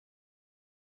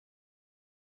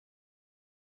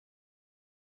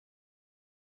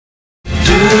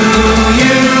you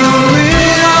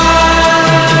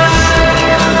realize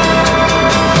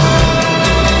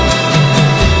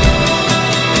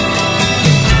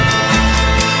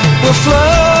we're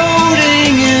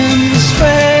floating in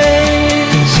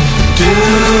space? Do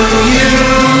you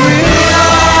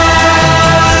realize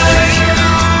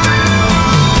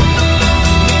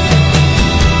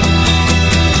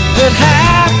that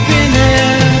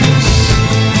happiness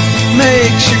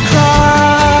makes you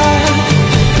cry?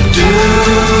 Do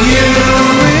you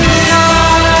realize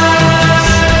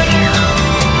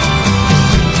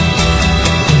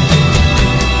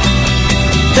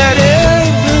that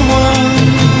everyone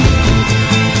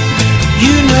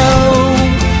you know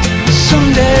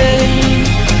someday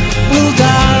will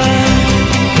die?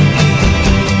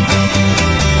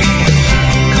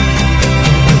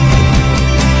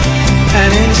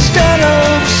 And instead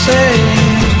of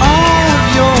saying all of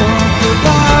your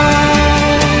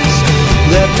goodbyes,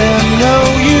 let them know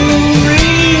you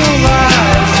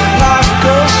realize that life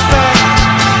goes fast.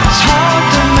 It's hard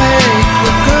to make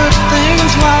the good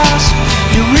things last.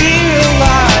 You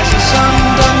realize the sun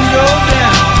doesn't go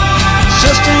down. It's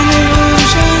just an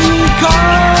illusion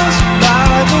caused by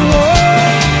the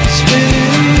world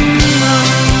spinning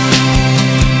round.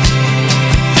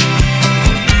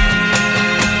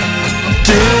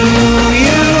 Do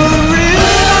you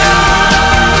realize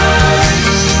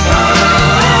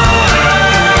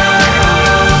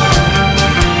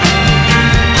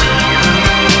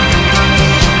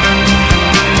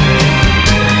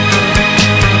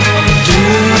do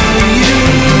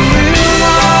you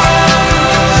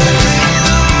realize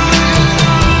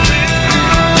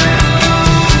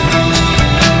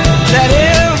that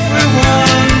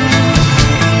everyone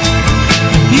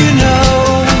you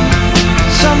know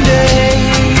someday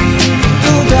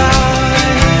will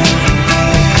die?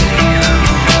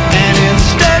 And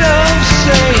instead of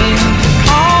saying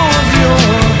all of your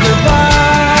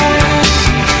goodbyes,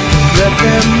 let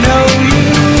them know you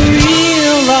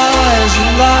realize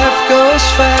that life goes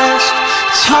fast.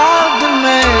 It's hard to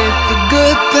make the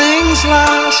good things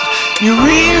last. You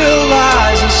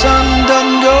realize the sun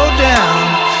doesn't go down.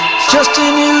 It's just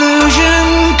an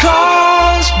illusion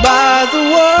caused by the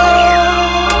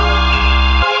world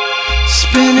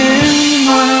spinning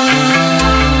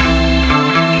round.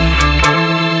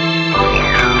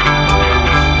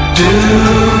 Do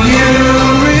you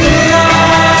realize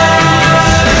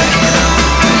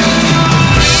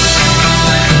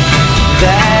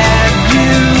that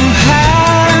you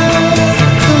have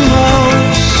the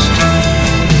most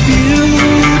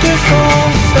beautiful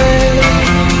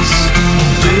face?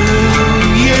 Do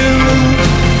you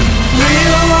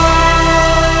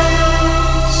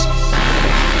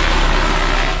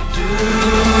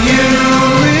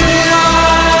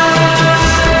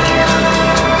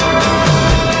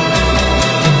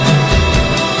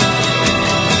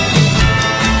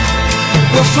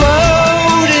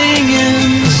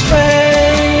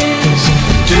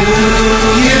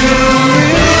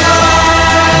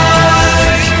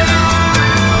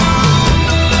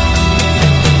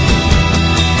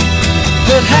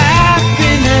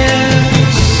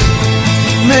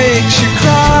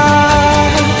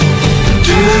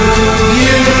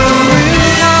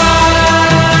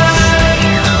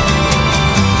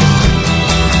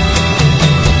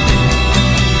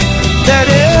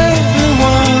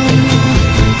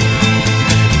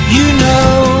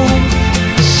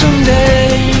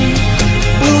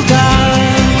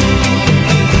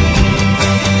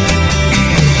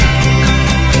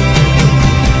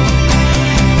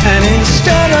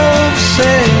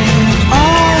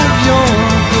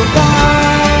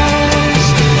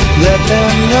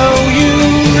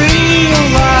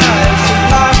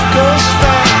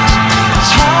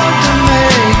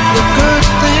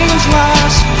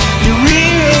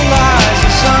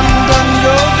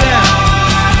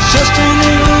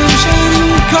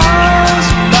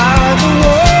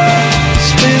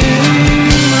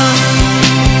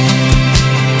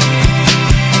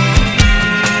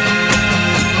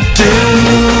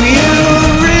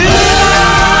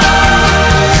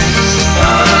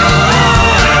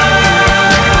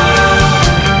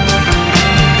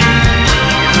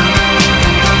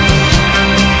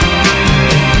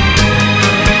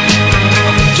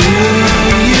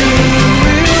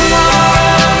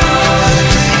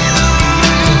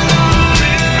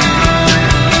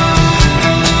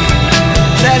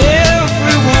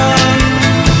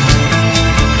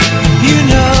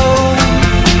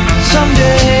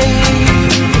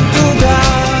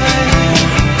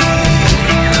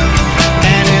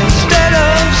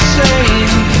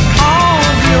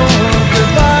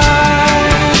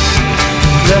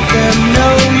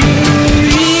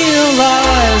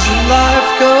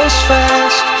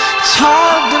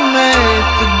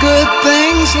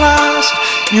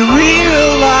You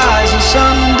realize the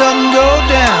sun doesn't go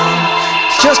down.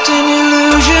 It's just an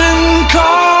illusion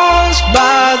caused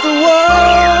by the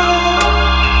world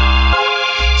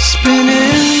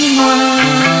spinning round.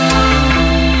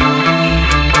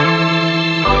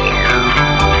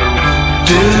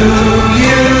 Do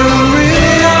you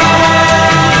realize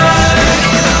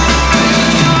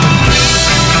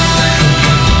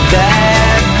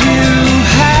that you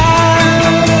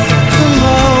have the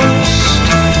most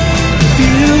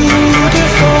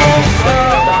beautiful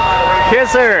face?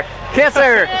 Kiss her! Kiss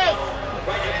her!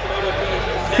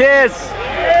 Kiss!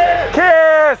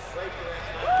 Kiss!